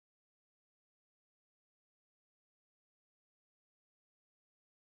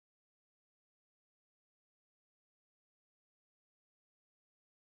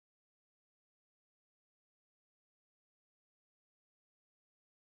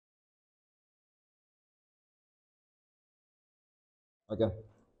Okay.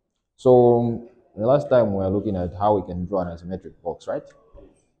 So the last time we were looking at how we can draw an isometric box, right?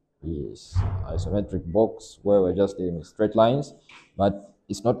 Yes, isometric box where we're just dealing with straight lines, but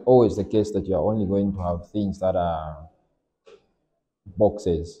it's not always the case that you're only going to have things that are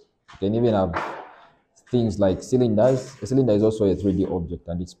boxes. You can even have things like cylinders. A cylinder is also a 3D object,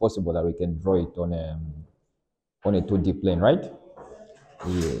 and it's possible that we can draw it on a 2D plane, right?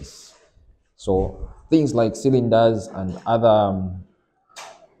 Yes. So things like cylinders and other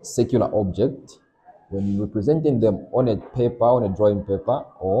circular object, when representing them on a paper, on a drawing paper,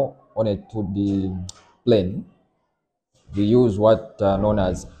 or on a 2D plane, we use what are known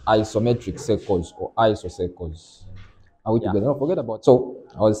as isometric circles or isocircles. Are we together? Don't forget about. So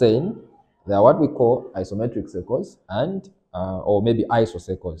I was saying they are what we call isometric circles and or maybe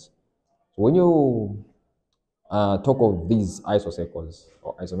isocircles. So when you talk of these isocircles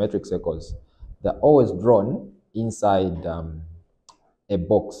or isometric circles, they're always drawn inside a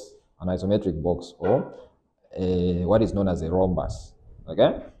box, an isometric box, or what is known as a rhombus.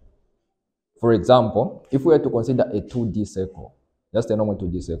 Okay. For example, if we were to consider a 2D circle, just a normal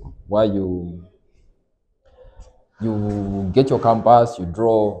 2D circle, where you get your compass, you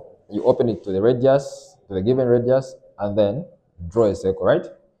draw, you open it to the radius, to the given radius, and then draw a circle, right?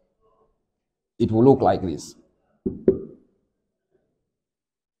 It will look like this.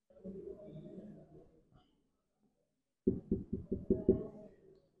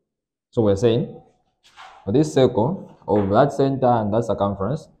 So we're saying for this circle of that center and that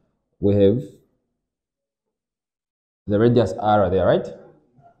circumference, we have the radius r there, right?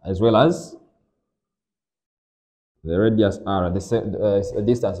 As well as the radius r, the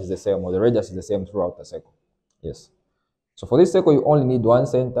distance is the same, or the radius is the same throughout the circle. Yes. So for this circle, you only need one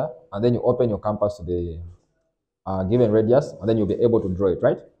center, and then you open your compass to the given radius, and then you'll be able to draw it,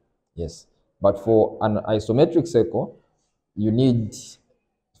 right? Yes. But for an isometric circle, you need,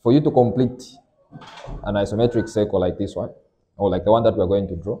 for you to complete an isometric circle like this one, or like the one that we're going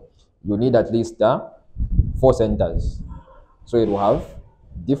to draw, you need at least 4 centers. So it will have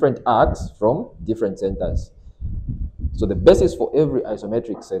different arcs from different centers. So the basis for every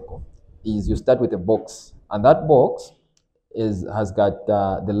isometric circle is you start with a box, and that box has got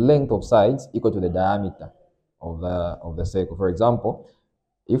the length of sides equal to the diameter of the circle. For example,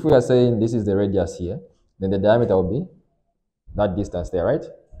 if we are saying this is the radius here, then the diameter will be that distance there, right?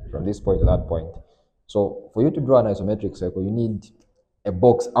 From this point to that point. So for you to draw an isometric circle, you need a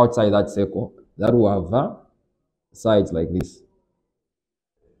box outside that circle that will have sides like this.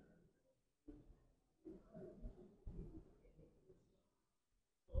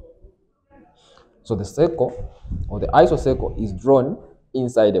 So the circle or the isocircle is drawn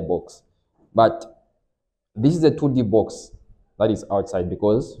inside a box, but this is a 2D box that is outside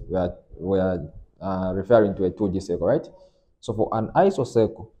because we are referring to a 2D circle, right? So for an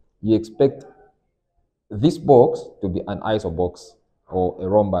isocircle, you expect this box to be an isobox or a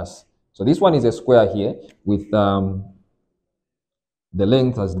rhombus. So this one is a square here with the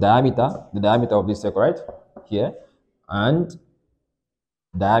length as diameter, the diameter of this circle, right? Here, and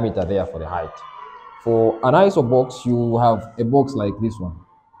diameter there for the height. For an isobox, you have a box like this one.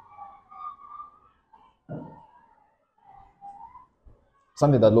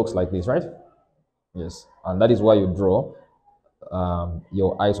 Something that looks like this, right? Yes, and that is why you draw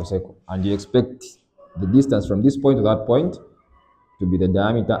your isocircle, and you expect the distance from this point to that point to be the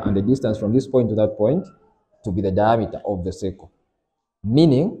diameter, and the distance from this point to that point to be the diameter of the circle.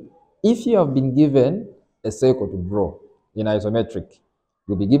 Meaning, if you have been given a circle to draw in isometric,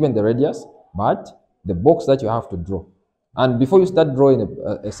 you'll be given the radius, but the box that you have to draw. And before you start drawing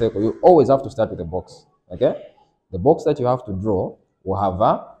a circle, you always have to start with a box. Okay? The box that you have to draw will have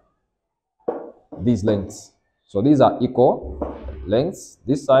these lengths. So these are equal lengths.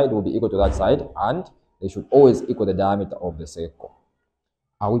 This side will be equal to that side, and they should always equal the diameter of the circle.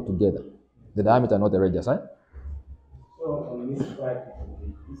 Are we together? The diameter, not the radius, right? So on this part,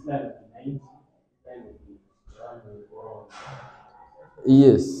 this line of the 90, line of the 1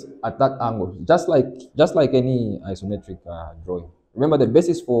 Yes, at that angle, just like any isometric drawing. Remember the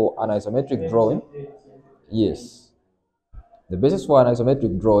basis for an isometric drawing. Yes, the basis for an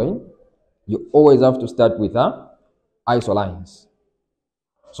isometric drawing, you always have to start with isolines.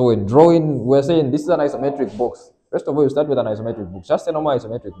 So in drawing, we're saying this is an isometric box. First of all, you start with an isometric box, just a normal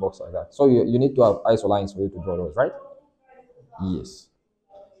isometric box like that. So you need to have isolines for you to draw those, right? Yes.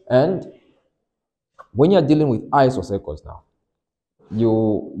 And when you're dealing with isocircles now,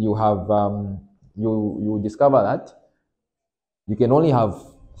 you have you discover that you can only have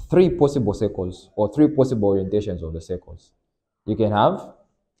 3 possible circles or 3 possible orientations of the circles. You can have,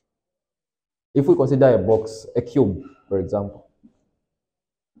 if we consider a box, a cube, for example,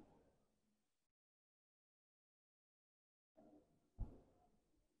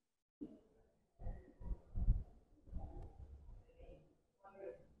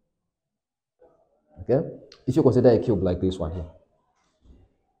 Okay, if you consider a cube like this one here,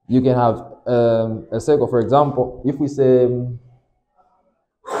 you can have a circle. For example, if we say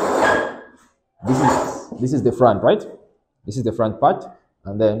this is the front, right? This is the front part,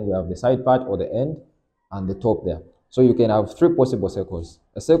 and then we have the side part or the end and the top there. So you can have three possible circles.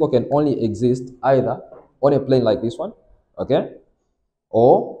 A circle can only exist either on a plane like this one, okay,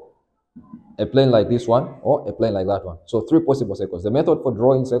 or a plane like this one, or a plane like that one. So three possible circles. The method for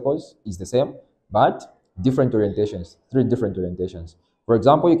drawing circles is the same, but different orientations, three different orientations. For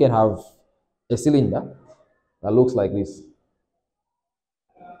example, you can have a cylinder that looks like this.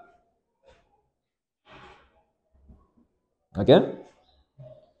 Okay?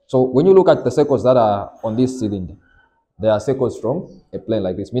 So when you look at the circles that are on this cylinder, they are circles from a plane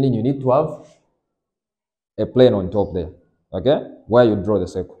like this, meaning you need to have a plane on top there, okay, where you draw the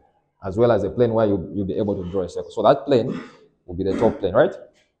circle, as well as a plane where you'll be able to draw a circle. So that plane will be the top plane, right?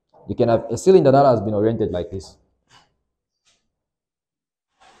 You can have a cylinder that has been oriented like this.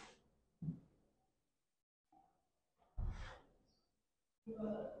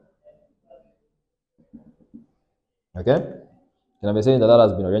 Okay? You can have a cylinder that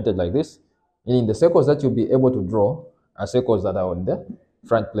has been oriented like this, meaning the circles that you'll be able to draw are circles that are on the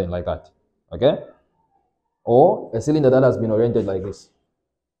front plane like that. Okay? Or a cylinder that has been oriented like this.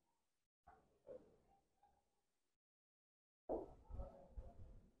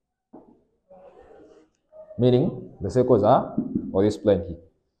 Meaning the circles are on this plane here.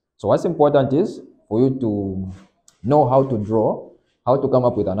 So what's important is for you to know how to draw, how to come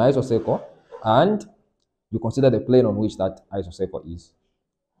up with an isocircle, and you consider the plane on which that isocircle is.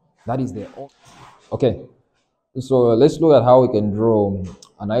 That is the okay. So let's look at how we can draw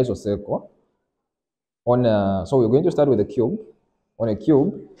an isocircle on so we're going to start with a cube. On a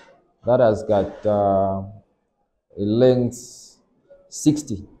cube that has got a length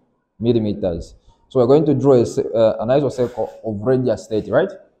 60 millimeters. So we're going to draw an isocircle of radius 30, right?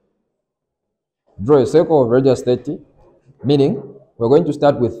 Draw a circle of radius 30, meaning we're going to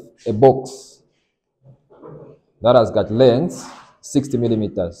start with a box that has got length 60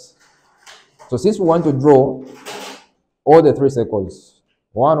 millimeters. So since we want to draw all the three circles,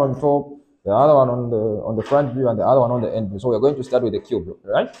 one on top, the other one on the front view, and the other one on the end view. So we're going to start with the cube,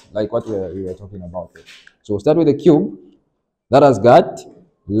 right? Like what we were talking about. So we'll start with the cube that has got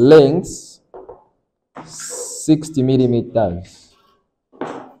length 60 millimeters.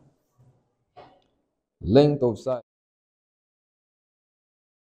 Length of side.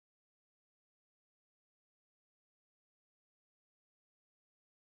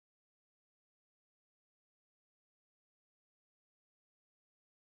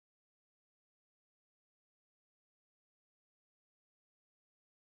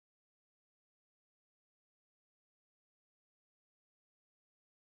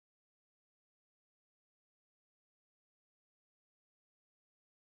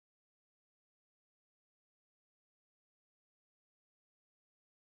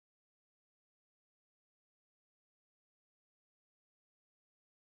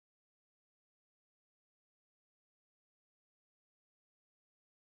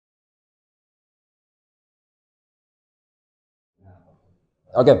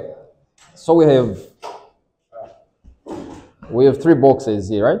 Okay, so we have three boxes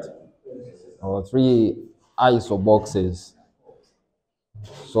here, right? Or three ISO boxes.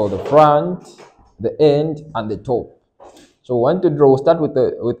 So the front, the end, and the top. So we want to draw. Start with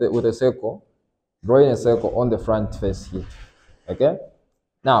a circle, drawing a circle on the front face here. Okay.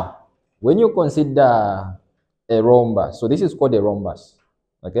 Now, when you consider a rhombus, so this is called a rhombus.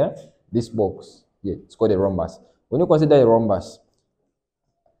 Okay, this box, yeah, it's called a rhombus. When you consider a rhombus,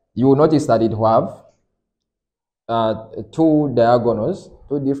 you will notice that it will have two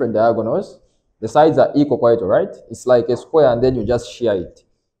different diagonals. The sides are equal quite all right. It's like a square and then you just share it.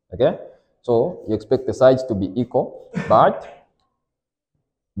 Okay, so you expect the sides to be equal, but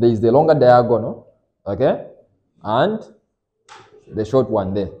there is the longer diagonal, okay, and the short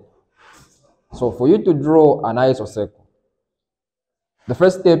one there. So for you to draw an isocircle, the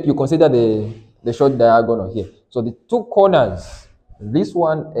first step you consider the short diagonal here. So the two corners, this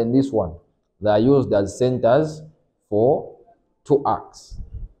one and this one, they are used as centers for two arcs.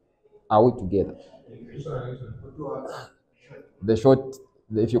 Are we together? The short,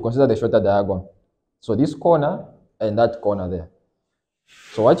 if you consider the shorter diagonal. So this corner and that corner there.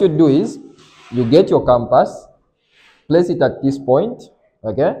 So what you do is, you get your compass, place it at this point,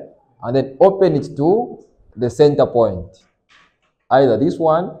 okay, and then open it to the center point, either this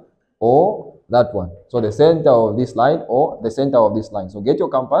one or that one. So the center of this line or the center of this line. So get your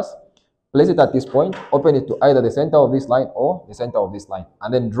compass, place it at this point, open it to either the center of this line or the center of this line,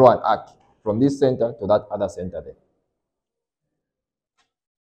 and then draw an arc. from this center to that other center there.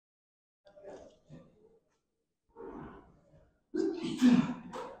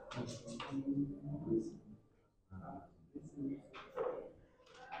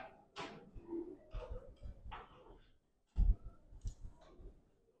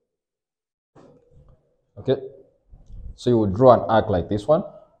 Okay, so you will draw an arc like this one,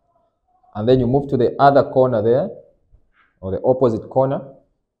 and then you move to the other corner there, or the opposite corner.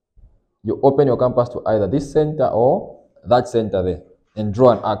 You open your compass to either this center or that center there, and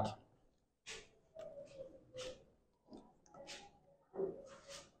draw an arc.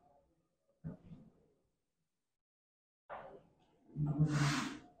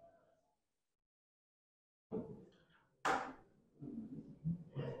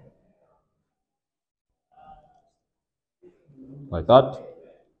 Like that.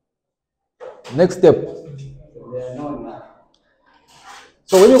 Next step.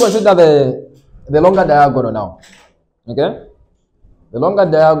 So when you consider the longer diagonal now, okay, the longer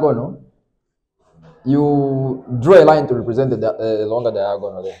diagonal, you draw a line to represent the longer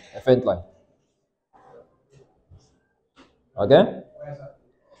diagonal there, a faint line. Okay,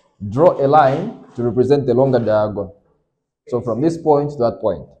 draw a line to represent the longer diagonal. So from this point to that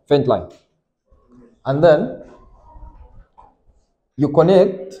point, faint line, and then you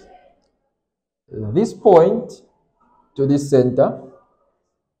connect this point to this center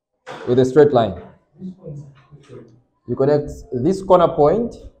with a straight line. You connect this corner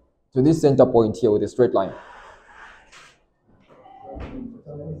point to this center point here with a straight line.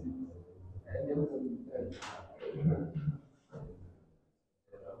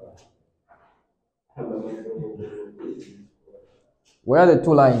 Where are the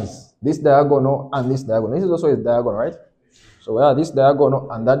two lines? This diagonal and this diagonal. This is also a diagonal, right? So where this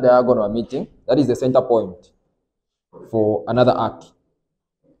diagonal and that diagonal are meeting, that is the center point for another arc.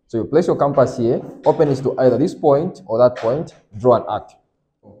 So you place your compass here, open it to either this point or that point, draw an arc.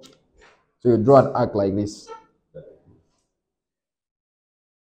 So you draw an arc like this.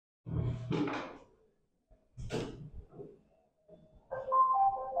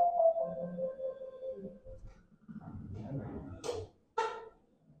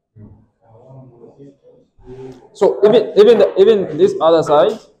 So even this other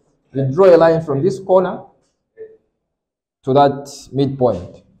side, you draw a line from this corner to that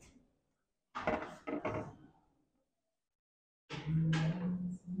midpoint.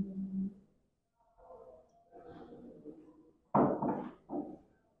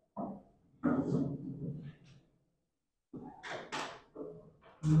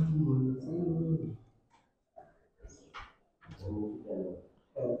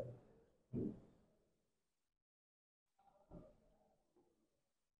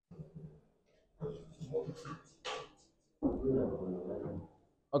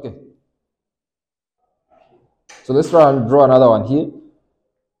 Okay. So let's try and draw another one here.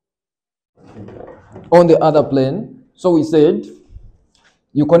 On the other plane, so we said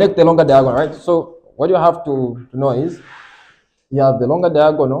you connect the longer diagonal, right? So what you have to know is you have the longer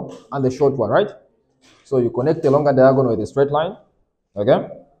diagonal and the short one, right? So you connect the longer diagonal with a straight line, okay?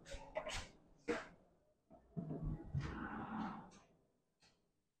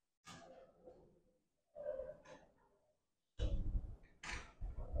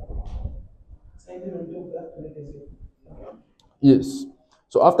 Yes.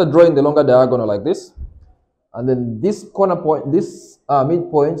 So after drawing the longer diagonal like this, and then this corner point, this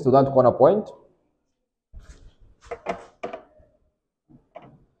midpoint to that corner point,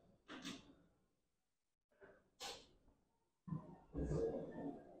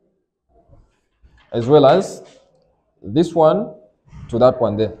 as well as this one to that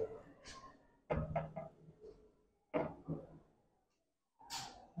one there.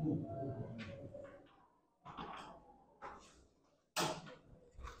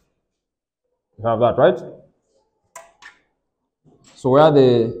 You have that, right? So where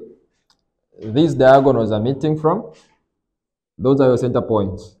these diagonals are meeting from, those are your center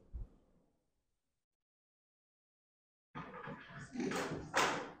points.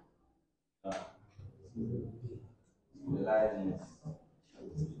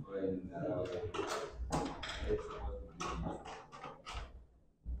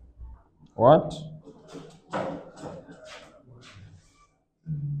 What?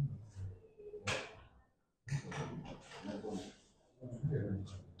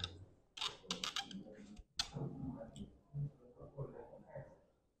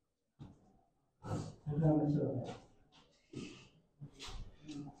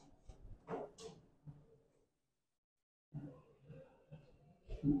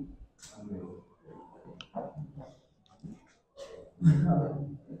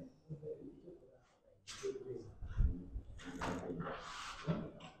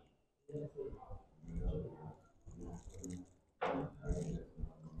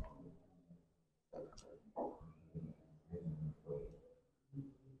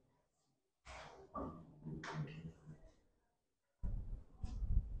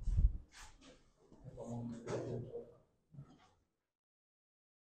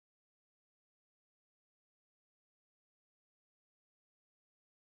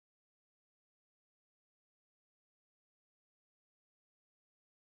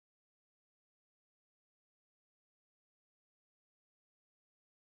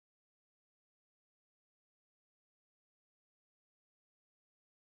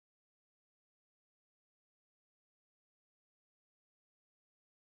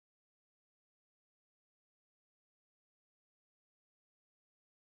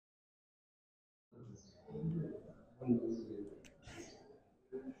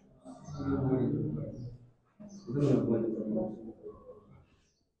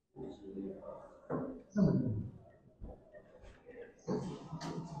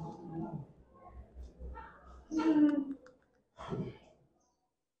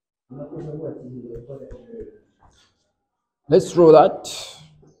 Let's draw that.